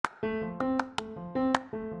Hi,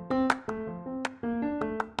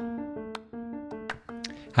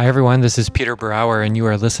 everyone. This is Peter Brower, and you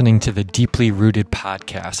are listening to the Deeply Rooted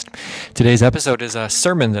podcast. Today's episode is a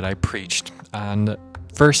sermon that I preached on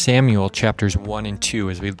 1 Samuel chapters 1 and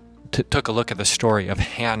 2 as we took a look at the story of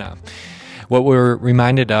Hannah. What we're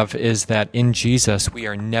reminded of is that in Jesus, we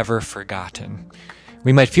are never forgotten.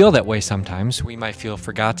 We might feel that way sometimes. We might feel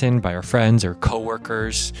forgotten by our friends or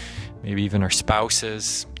coworkers, maybe even our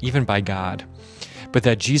spouses, even by God. But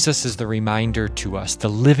that Jesus is the reminder to us, the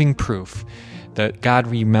living proof that God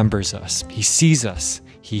remembers us, He sees us,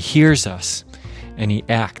 He hears us, and He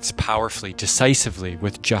acts powerfully, decisively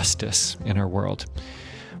with justice in our world.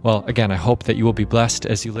 Well, again, I hope that you will be blessed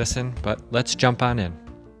as you listen, but let's jump on in.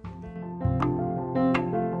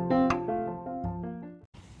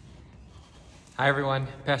 Hi, everyone.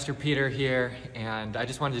 Pastor Peter here, and I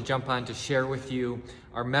just wanted to jump on to share with you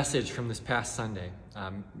our message from this past Sunday.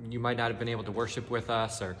 You might not have been able to worship with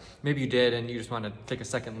us, or maybe you did and you just want to take a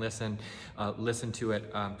second listen to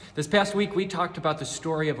it. This past week, we talked about the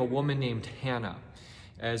story of a woman named Hannah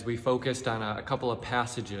as we focused on a couple of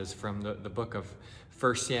passages from the book of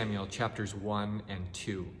 1 Samuel, chapters 1 and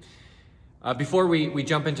 2. Before we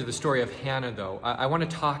jump into the story of Hannah, though, I want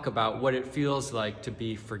to talk about what it feels like to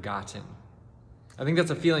be forgotten. I think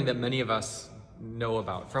that's a feeling that many of us know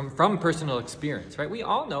about from personal experience, right? We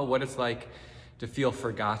all know what it's like to feel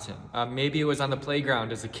forgotten. Maybe it was on the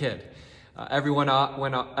playground as a kid. Everyone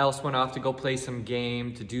else went off to go play some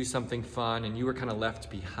game, to do something fun, and you were kind of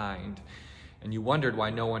left behind. And you wondered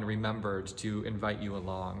why no one remembered to invite you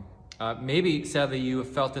along. Maybe, sadly, you have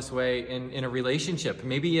felt this way in a relationship,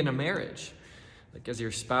 maybe in a marriage. Like as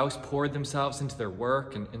your spouse poured themselves into their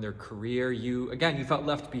work and in their career, you felt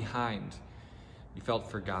left behind. You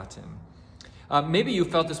felt forgotten. Maybe you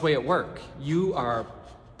felt this way at work. You are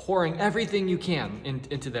pouring everything you can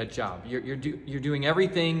into that job. You're doing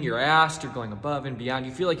everything you're asked. You're going above and beyond.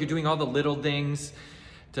 You feel like you're doing all the little things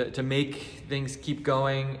to make things keep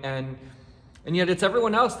going. And yet it's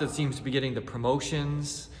everyone else that seems to be getting the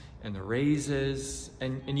promotions and the raises.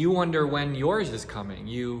 And you wonder when yours is coming.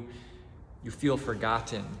 You feel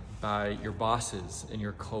forgotten by your bosses and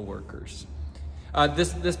your coworkers.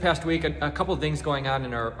 This past week, a couple of things going on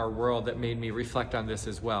in our world that made me reflect on this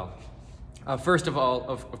as well. First of all,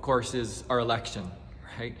 of course, is our election,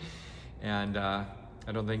 right? And I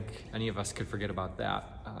don't think any of us could forget about that.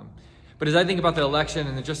 But as I think about the election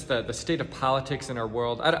and just the state of politics in our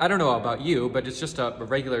world, I don't know about you, but it's just a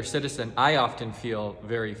regular citizen, I often feel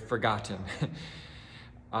very forgotten.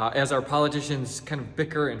 As our politicians kind of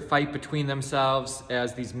bicker and fight between themselves,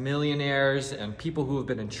 as these millionaires and people who have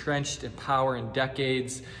been entrenched in power in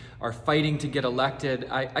decades are fighting to get elected,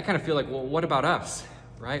 I kind of feel like, well, what about us,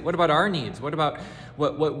 right? What about our needs? What about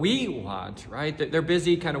what we want, right? They're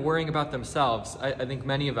busy kind of worrying about themselves. I think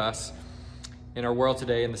many of us in our world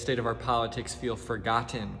today, in the state of our politics, feel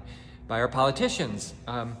forgotten by our politicians.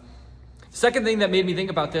 Second thing that made me think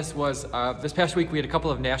about this was this past week we had a couple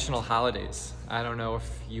of national holidays. I don't know if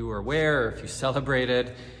you were aware or if you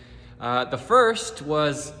celebrated. The first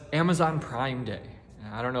was Amazon Prime Day.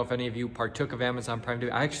 I don't know if any of you partook of Amazon Prime Day.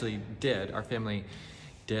 I actually did. Our family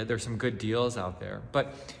did. There's some good deals out there.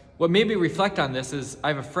 But what made me reflect on this is I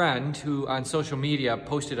have a friend who on social media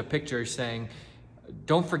posted a picture saying,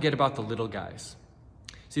 "Don't forget about the little guys."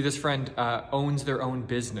 See, this friend owns their own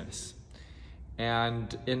business.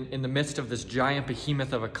 And in the midst of this giant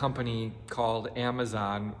behemoth of a company called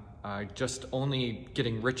Amazon, just only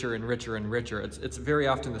getting richer and richer and richer, it's very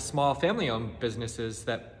often the small family-owned businesses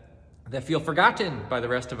that feel forgotten by the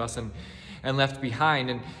rest of us and left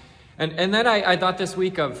behind. And then I thought this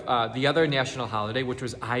week of the other national holiday, which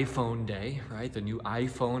was iPhone Day, right? The new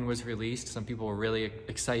iPhone was released. Some people were really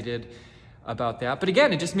excited about that. But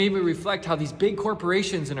again, it just made me reflect how these big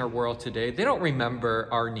corporations in our world today, they don't remember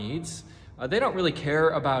our needs. They don't really care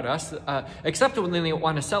about us, except when they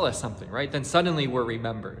want to sell us something, right? Then suddenly we're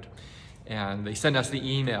remembered. And they send us the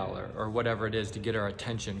email or whatever it is to get our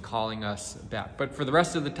attention, calling us back. But for the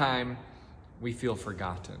rest of the time, we feel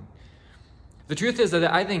forgotten. The truth is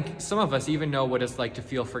that I think some of us even know what it's like to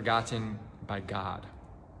feel forgotten by God.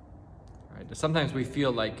 Right? Sometimes we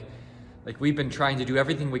feel like we've been trying to do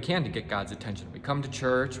everything we can to get God's attention. We come to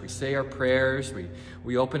church, we say our prayers,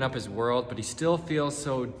 we open up His world, but He still feels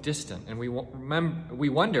so distant. And we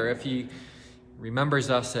wonder if He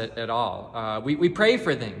remembers us at all. We pray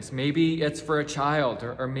for things. Maybe it's for a child,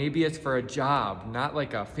 or maybe it's for a job, not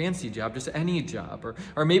like a fancy job, just any job.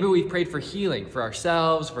 Or maybe we've prayed for healing for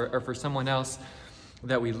ourselves or for someone else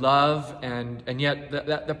that we love, and yet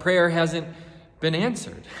the prayer hasn't been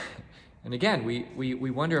answered. And again,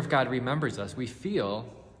 we wonder if God remembers us. We feel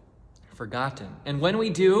forgotten. And when we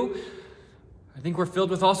do, I think we're filled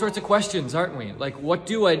with all sorts of questions, aren't we? Like, what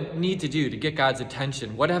do I need to do to get God's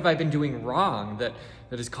attention? What have I been doing wrong that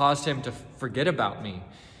has caused him to forget about me?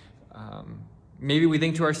 Maybe we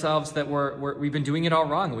think to ourselves that we've been doing it all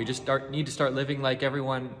wrong. We just need to start living like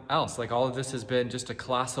everyone else. Like all of this has been just a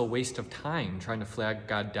colossal waste of time trying to flag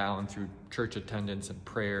God down through church attendance and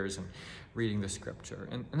prayers and reading the scripture.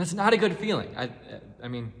 And that's not a good feeling. I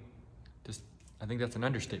think that's an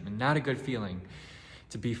understatement. Not a good feeling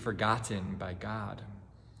to be forgotten by God.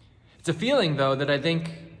 It's a feeling, though, that I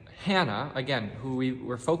think Hannah, again, who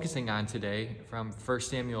we're focusing on today from 1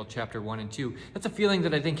 Samuel chapter 1 and 2, that's a feeling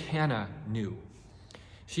that I think Hannah knew.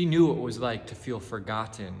 She knew what it was like to feel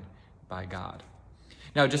forgotten by God.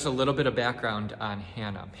 Now, just a little bit of background on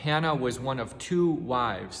Hannah. Hannah was one of 2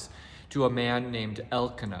 wives to a man named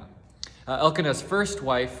Elkanah. Elkanah's first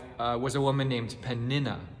wife was a woman named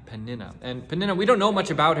Peninnah. And Peninnah, we don't know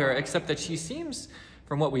much about her except that she seems,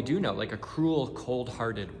 from what we do know, like a cruel,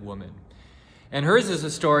 cold-hearted woman. And hers is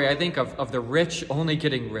a story, I think, of the rich only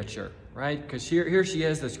getting richer, right? Because here she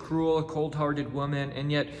is, this cruel, cold-hearted woman, and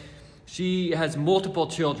yet she has multiple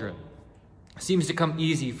children. Seems to come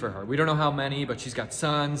easy for her. We don't know how many, but she's got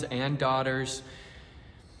sons and daughters.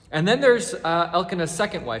 And then there's Elkanah's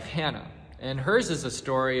second wife, Hannah. And hers is a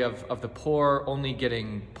story of the poor only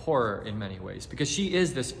getting poorer in many ways, because she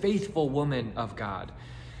is this faithful woman of God.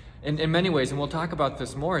 And in many ways, and we'll talk about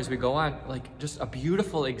this more as we go on, like just a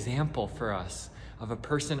beautiful example for us of a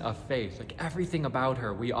person of faith. Like everything about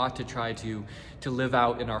her, we ought to try to live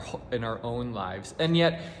out in our own lives. And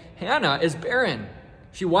yet, Hannah is barren.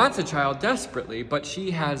 She wants a child desperately, but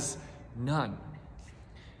she has none.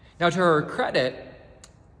 Now, to her credit,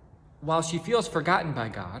 while she feels forgotten by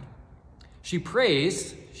God, she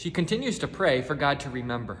continues to pray for God to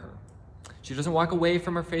remember her. She doesn't walk away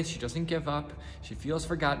from her faith. She doesn't give up. She feels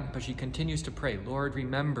forgotten, but she continues to pray, Lord,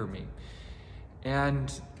 remember me.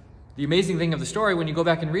 And the amazing thing of the story, when you go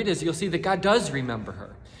back and read it, is you'll see that God does remember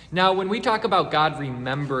her. Now, when we talk about God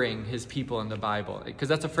remembering his people in the Bible, because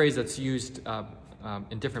that's a phrase that's used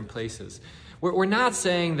in different places, we're not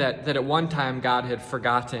saying that at one time God had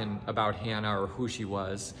forgotten about Hannah or who she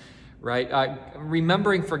was. Right?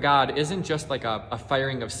 Remembering for God isn't just like a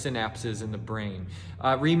firing of synapses in the brain.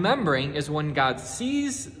 Remembering is when God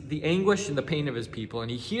sees the anguish and the pain of his people and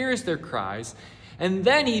he hears their cries, and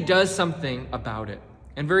then he does something about it.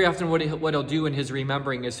 And very often what he'll do in his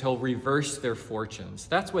remembering is he'll reverse their fortunes.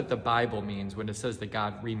 That's what the Bible means when it says that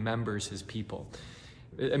God remembers his people.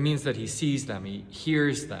 It means that he sees them, he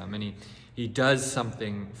hears them, and he does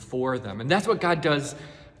something for them. And that's what God does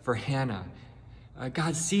for Hannah.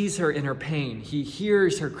 God sees her in her pain. He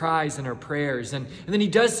hears her cries and her prayers. And then he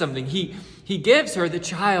does something. He gives her the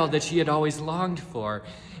child that she had always longed for.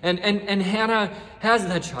 And Hannah has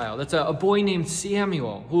that child. It's a boy named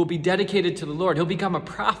Samuel who will be dedicated to the Lord. He'll become a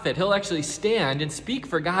prophet. He'll actually stand and speak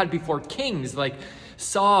for God before kings like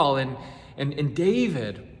Saul and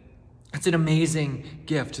David. It's an amazing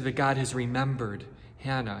gift that God has remembered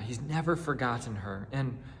Hannah. He's never forgotten her.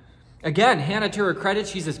 And again, Hannah, to her credit,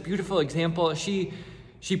 she's this beautiful example. She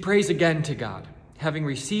prays again to God. Having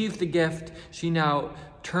received the gift, she now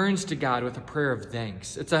turns to God with a prayer of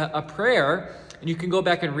thanks. It's a prayer, and you can go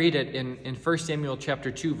back and read it in 1 Samuel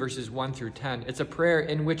chapter 2, verses 1 through 10. It's a prayer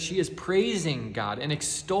in which she is praising God and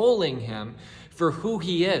extolling him for who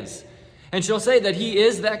he is. And she'll say that he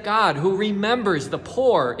is that God who remembers the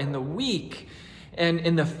poor and the weak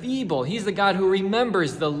and the feeble. He's the God who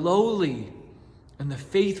remembers the lowly and the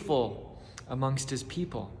faithful amongst his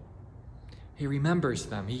people. He remembers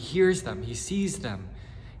them, he hears them, he sees them,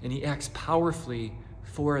 and he acts powerfully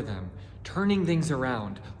for them, turning things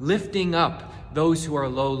around, lifting up those who are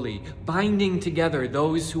lowly, binding together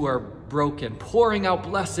those who are broken, pouring out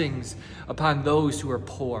blessings upon those who are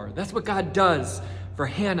poor. That's what God does for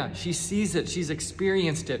Hannah. She sees it, she's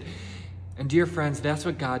experienced it. And dear friends, that's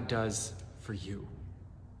what God does for you.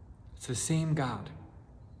 It's the same God.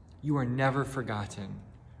 You are never forgotten.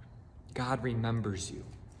 God remembers you.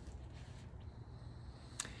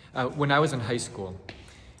 When I was in high school,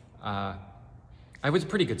 I was a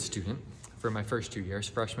pretty good student for my first 2 years,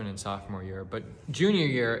 freshman and sophomore year. But junior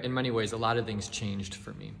year, in many ways, a lot of things changed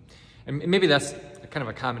for me. And maybe that's kind of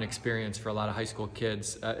a common experience for a lot of high school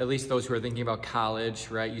kids, at least those who are thinking about college,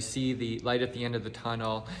 right? You see the light at the end of the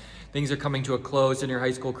tunnel. Things are coming to a close in your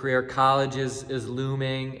high school career. College is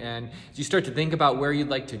looming. And as you start to think about where you'd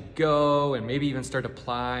like to go and maybe even start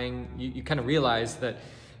applying, you kind of realize that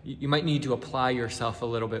you might need to apply yourself a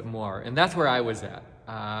little bit more. And that's where I was at.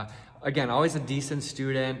 Again, always a decent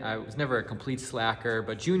student. I was never a complete slacker.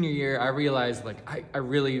 But junior year, I realized I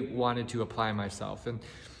really wanted to apply myself. And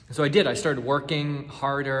So I did. I started working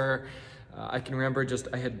harder. I can remember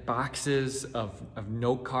I had boxes of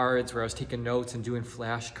note cards where I was taking notes and doing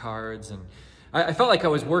flashcards. And I felt like I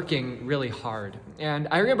was working really hard. And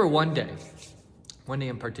I remember one day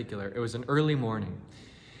in particular, it was an early morning.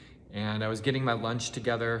 And I was getting my lunch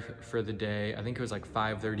together for the day. I think it was like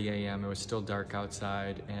 5:30 a.m. It was still dark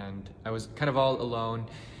outside. And I was kind of all alone.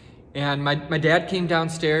 And my dad came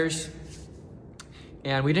downstairs.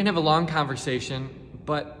 And we didn't have a long conversation.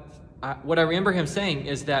 But what I remember him saying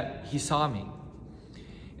is that he saw me.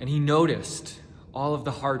 And he noticed all of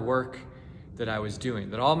the hard work that I was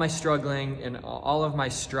doing. That all my struggling and all of my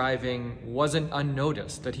striving wasn't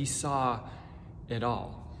unnoticed. That he saw it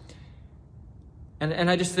all.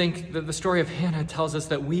 And I just think that the story of Hannah tells us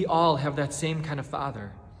that we all have that same kind of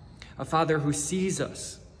father. A father who sees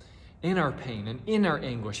us in our pain and in our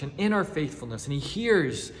anguish and in our faithfulness. And he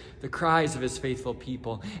hears the cries of his faithful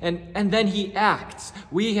people. And then he acts.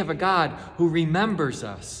 We have a God who remembers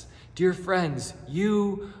us. Dear friends,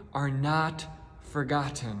 you are not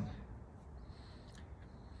forgotten.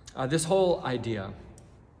 This whole idea,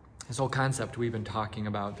 this whole concept we've been talking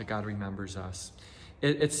about, that God remembers us,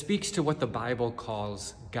 it speaks to what the Bible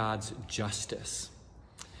calls God's justice.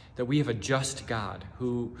 That we have a just God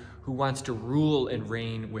who wants to rule and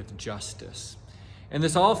reign with justice. And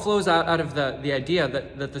this all flows out of the idea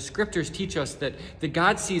that the scriptures teach us that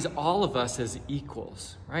God sees all of us as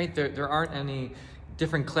equals, right? There aren't any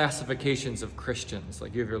different classifications of Christians.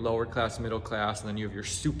 Like you have your lower class, middle class, and then you have your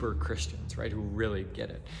super Christians, right, who really get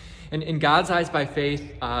it. And in God's eyes by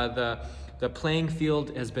faith, the playing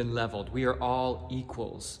field has been leveled. We are all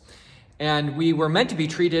equals. And we were meant to be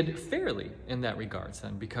treated fairly in that regards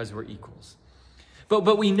then, because we're equals.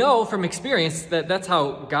 But we know from experience that that's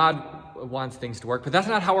how God wants things to work, but that's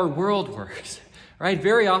not how our world works, right?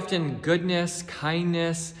 Very often goodness,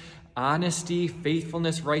 kindness, honesty,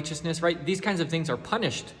 faithfulness, righteousness, right? These kinds of things are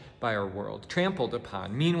punished by our world, trampled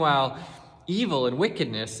upon. Meanwhile, evil and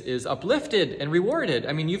wickedness is uplifted and rewarded.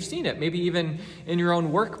 I mean, you've seen it, maybe even in your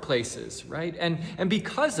own workplaces, right? And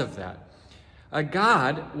because of that,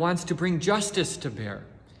 God wants to bring justice to bear.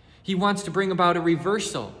 He wants to bring about a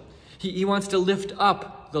reversal. He wants to lift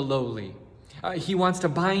up the lowly. He wants to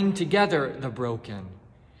bind together the broken.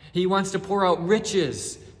 He wants to pour out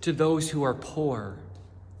riches to those who are poor.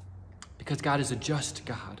 Because God is a just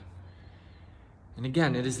God. And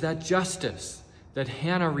again, it is that justice that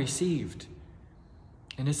Hannah received.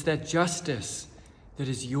 And it's that justice that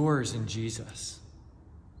is yours in Jesus.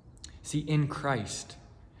 See, in Christ,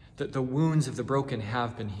 that the wounds of the broken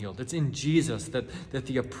have been healed. It's in Jesus that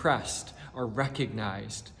the oppressed are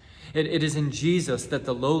recognized. It is in Jesus that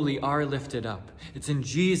the lowly are lifted up. It's in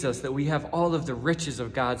Jesus that we have all of the riches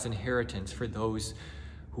of God's inheritance for those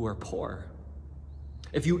who are poor.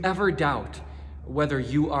 If you ever doubt whether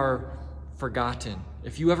you are forgotten,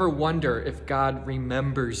 if you ever wonder if God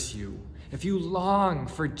remembers you, if you long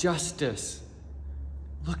for justice,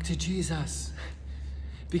 look to Jesus.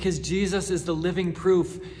 Because Jesus is the living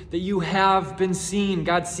proof that you have been seen.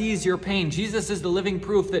 God sees your pain. Jesus is the living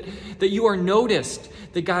proof that you are noticed,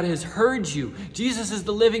 that God has heard you. Jesus is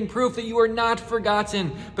the living proof that you are not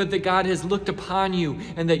forgotten, but that God has looked upon you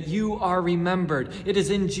and that you are remembered. It is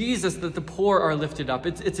in Jesus that the poor are lifted up.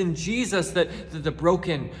 It's in Jesus that the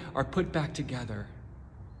broken are put back together.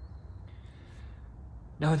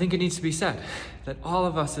 Now, I think it needs to be said that all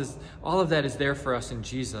of that is there for us in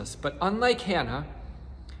Jesus. But unlike Hannah,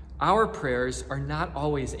 our prayers are not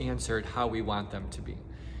always answered how we want them to be.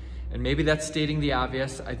 And maybe that's stating the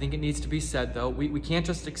obvious. I think it needs to be said, though. We can't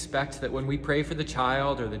just expect that when we pray for the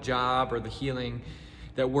child or the job or the healing,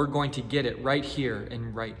 that we're going to get it right here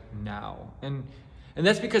and right now. And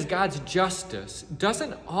that's because God's justice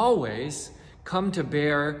doesn't always come to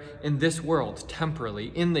bear in this world,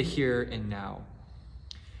 temporally, in the here and now.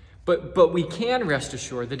 But we can rest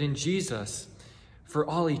assured that in Jesus, for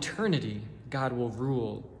all eternity, God will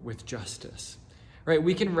rule with justice. Right?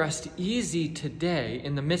 We can rest easy today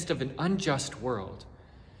in the midst of an unjust world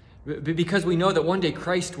because we know that one day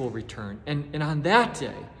Christ will return. And on that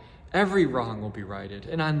day, every wrong will be righted.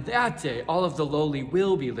 And on that day, all of the lowly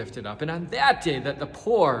will be lifted up. And on that day, that the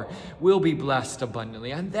poor will be blessed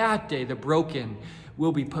abundantly. On that day, the broken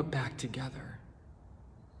will be put back together.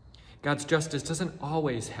 God's justice doesn't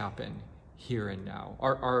always happen here and now.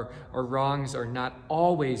 Our wrongs are not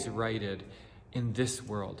always righted in this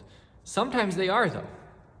world. Sometimes they are, though.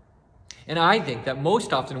 And I think that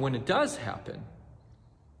most often when it does happen,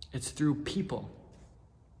 it's through people,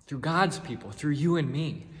 through God's people, through you and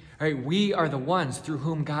me. Right? We are the ones through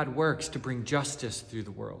whom God works to bring justice through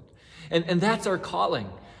the world. And that's our calling.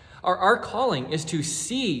 Our calling is to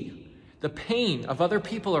see the pain of other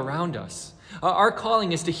people around us. Our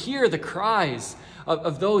calling is to hear the cries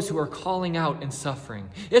of those who are calling out in suffering.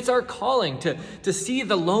 It's our calling to see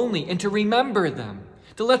the lonely and to remember them,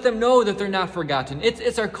 to let them know that they're not forgotten.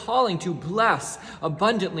 It's our calling to bless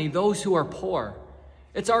abundantly those who are poor.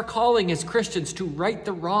 It's our calling as Christians to right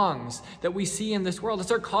the wrongs that we see in this world.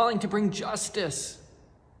 It's our calling to bring justice.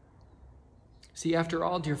 See, after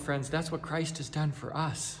all, dear friends, that's what Christ has done for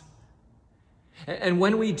us. And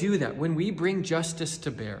when we do that, when we bring justice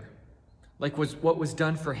to bear, like what was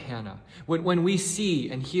done for Hannah, when we see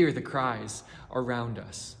and hear the cries around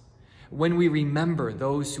us, when we remember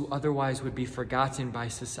those who otherwise would be forgotten by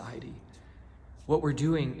society, what we're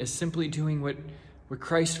doing is simply doing what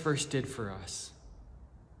Christ first did for us.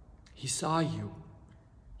 He saw you,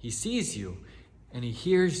 he sees you, and he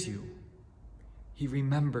hears you. He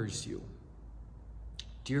remembers you.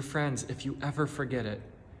 Dear friends, if you ever forget it,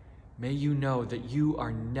 may you know that you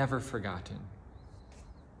are never forgotten.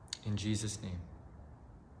 In Jesus' name,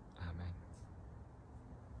 amen.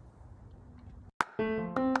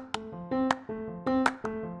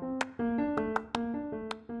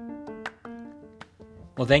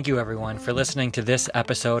 Well, thank you, everyone, for listening to this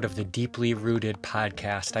episode of the Deeply Rooted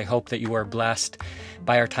podcast. I hope that you are blessed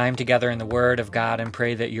by our time together in the Word of God and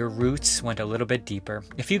pray that your roots went a little bit deeper.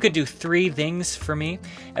 If you could do 3 things for me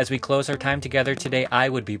as we close our time together today, I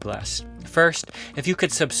would be blessed. First, if you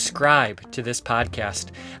could subscribe to this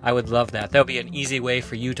podcast, I would love that. That would be an easy way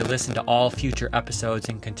for you to listen to all future episodes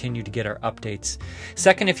and continue to get our updates.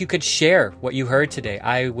 Second, if you could share what you heard today,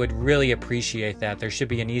 I would really appreciate that. There should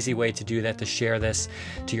be an easy way to do that, to share this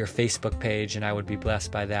to your Facebook page, and I would be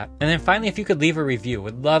blessed by that. And then finally, if you could leave a review,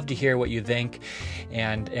 would love to hear what you think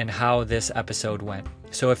and how this episode went.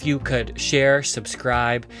 So if you could share,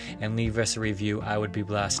 subscribe, and leave us a review, I would be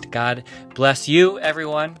blessed. God bless you,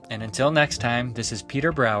 everyone. And until next time, this is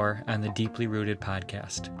Peter Brower on the Deeply Rooted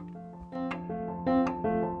podcast.